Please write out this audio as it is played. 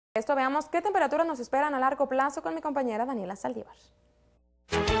Esto veamos qué temperaturas nos esperan a largo plazo con mi compañera Daniela Saldivar.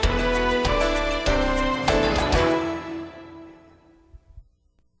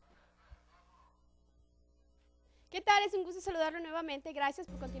 ¿Qué tal? Es un gusto saludarlo nuevamente. Gracias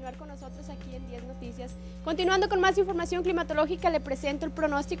por continuar con nosotros aquí en 10 Noticias. Continuando con más información climatológica, le presento el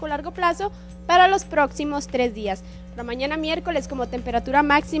pronóstico a largo plazo para los próximos 3 días. Para mañana miércoles, como temperatura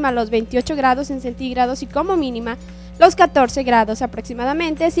máxima los 28 grados en centígrados y como mínima los 14 grados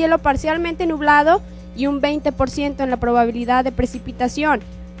aproximadamente, cielo parcialmente nublado y un 20% en la probabilidad de precipitación.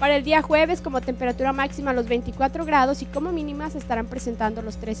 Para el día jueves, como temperatura máxima los 24 grados y como mínima se estarán presentando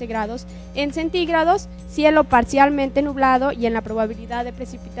los 13 grados en centígrados, cielo parcialmente nublado y en la probabilidad de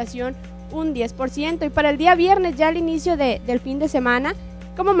precipitación un 10%. Y para el día viernes, ya al inicio del fin de semana,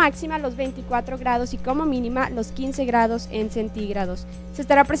 como máxima los 24 grados y como mínima los 15 grados en centígrados. Se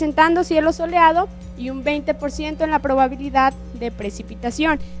estará presentando cielo soleado y un 20% en la probabilidad de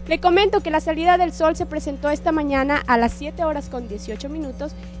precipitación. Le comento que la salida del sol se presentó esta mañana a las 7 horas con 18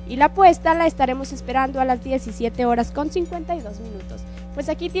 minutos y la puesta la estaremos esperando a las 17 horas con 52 minutos. Pues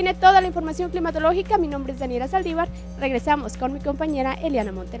aquí tiene toda la información climatológica. Mi nombre es Daniela Saldivar. Regresamos con mi compañera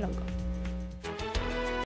Eliana Montelongo.